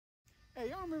Hey,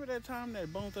 y'all remember that time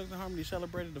that Bone Thugs and Harmony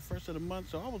celebrated the first of the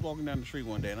month? So I was walking down the street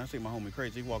one day and I see my homie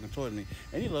Krayzie walking towards me,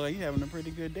 and he looked like he having a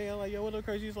pretty good day. I'm like, yo, what up,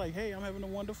 Crazy? He's like, hey, I'm having a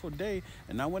wonderful day,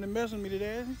 and I went and messed with me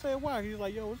today. He said, why? He's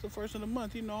like, yo, it's the first of the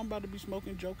month. I'm about to be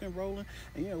smoking, joking, rolling,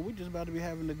 and we just about to be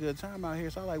having a good time out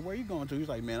here. So I'm like, where you going to? He's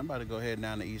like, man, I'm about to go head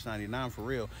down to East 99 for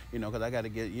real, because I got to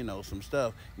get some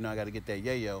stuff. I got to get that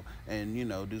yayo and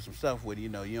do some stuff with it. You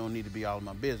don't need to be all in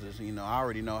my business. I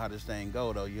already know how this thing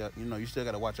go though. You still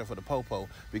got to watch out for the popo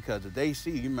because if they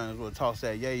see you, might as well toss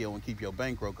that yayo and keep your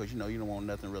bankroll because you don't want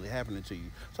nothing really happening to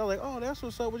you. So I was like, oh, that's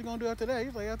what's up. What you gonna do after that?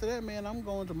 He's like, after that, man, I'm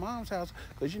going to mom's house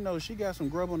because she got some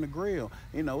grub on the grill.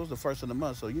 It was the first of the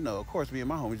month, so of course, me and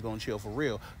my homies gonna chill for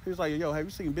real. He was like, yo, have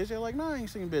you seen Bizzy? I'm like, no, I ain't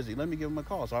seen Bizzy. Let me give him a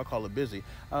call. So I call it Bizzy.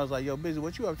 I was like, yo, Bizzy,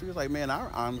 what you up to? He was like, man, I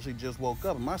honestly just woke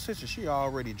up and my sister, she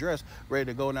already dressed,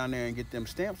 ready to go down there and get them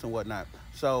stamps and whatnot.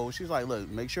 So she's like, look,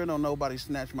 make sure don't nobody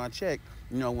snatch my check,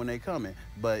 when they coming.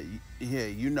 But yeah,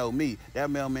 me. That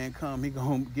mailman come, he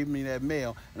gonna give me that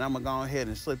mail, and I'm gonna go ahead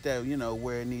and slip that,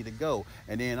 where it need to go.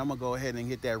 And then I'm gonna go ahead and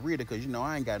hit that reader, because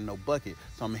I ain't got no bucket.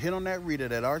 So I'm gonna hit on that reader,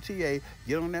 that RTA,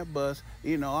 get on that bus.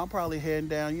 I'm probably heading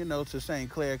down, to St.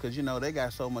 Clair, because they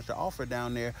got so much to offer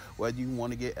down there, whether you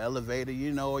want to get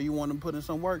elevated, or you want to put in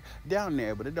some work down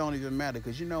there. But it don't even matter,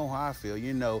 because how I feel.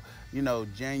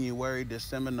 January,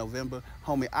 December, November,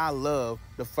 homie, I love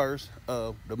the first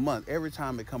of the month every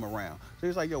time it come around. So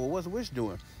he's like, yo, well, what's Wish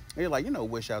doing? He's like,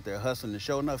 Wish out there hustling. And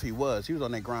sure enough, he was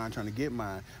on that grind trying to get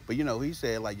mine. But he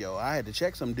said, like, yo, I had to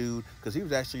check some dude because he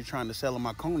was actually trying to sell him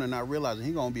my corner, not realizing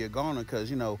he gonna be a goner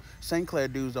because St. Clair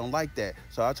dudes don't like that.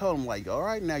 So I told him, like, all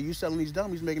right, now you selling these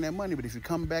dummies, making that money, but if you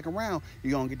come back around,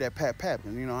 you're gonna get that pap,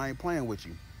 and I ain't playing with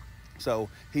you. So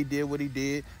he did what he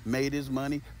did, made his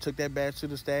money, took that back to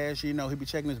the stash. He be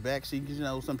checking his back seat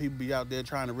because, some people be out there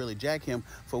trying to really jack him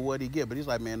for what he get. But he's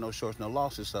like, man, no shorts, no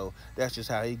losses. So that's just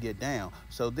how he get down.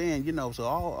 So then, so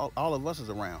all of us is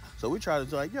around. So we try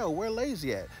to like, yo, where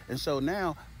Layzie at? And so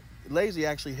now Layzie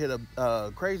actually hit a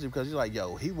Krayzie because he's like,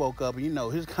 yo, he woke up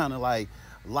and, he's kind of like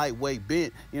lightweight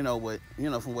bent,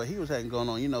 from what he was having going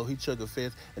on, he took a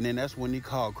fifth, and then that's when he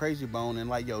called Krayzie Bone and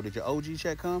like, yo, did your OG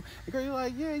check come? And Krayzie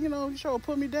like, yeah, you sure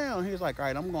put me down. He was like, all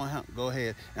right, I'm going to go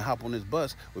ahead and hop on this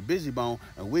bus with Bizzy Bone,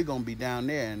 and we're going to be down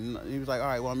there. And he was like, all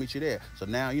right, well, I'll meet you there. So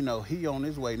now, he on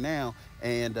his way now,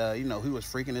 and, he was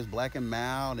freaking his black and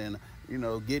mild and,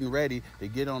 getting ready to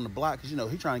get on the block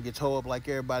because, he trying to get towed up like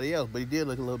everybody else. But he did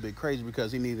look a little bit crazy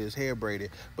because he needed his hair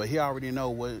braided. But he already know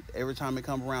what every time it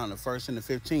come around, the 1st and the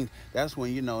 15th, that's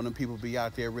when, them people be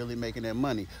out there really making their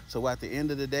money. So at the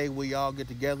end of the day, we all get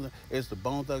together. It's the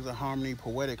Bone Thugs and Harmony,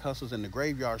 Poetic Hustles, and the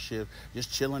Graveyard Shift,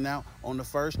 just chilling out on the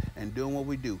 1st and doing what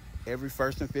we do every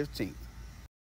 1st and 15th.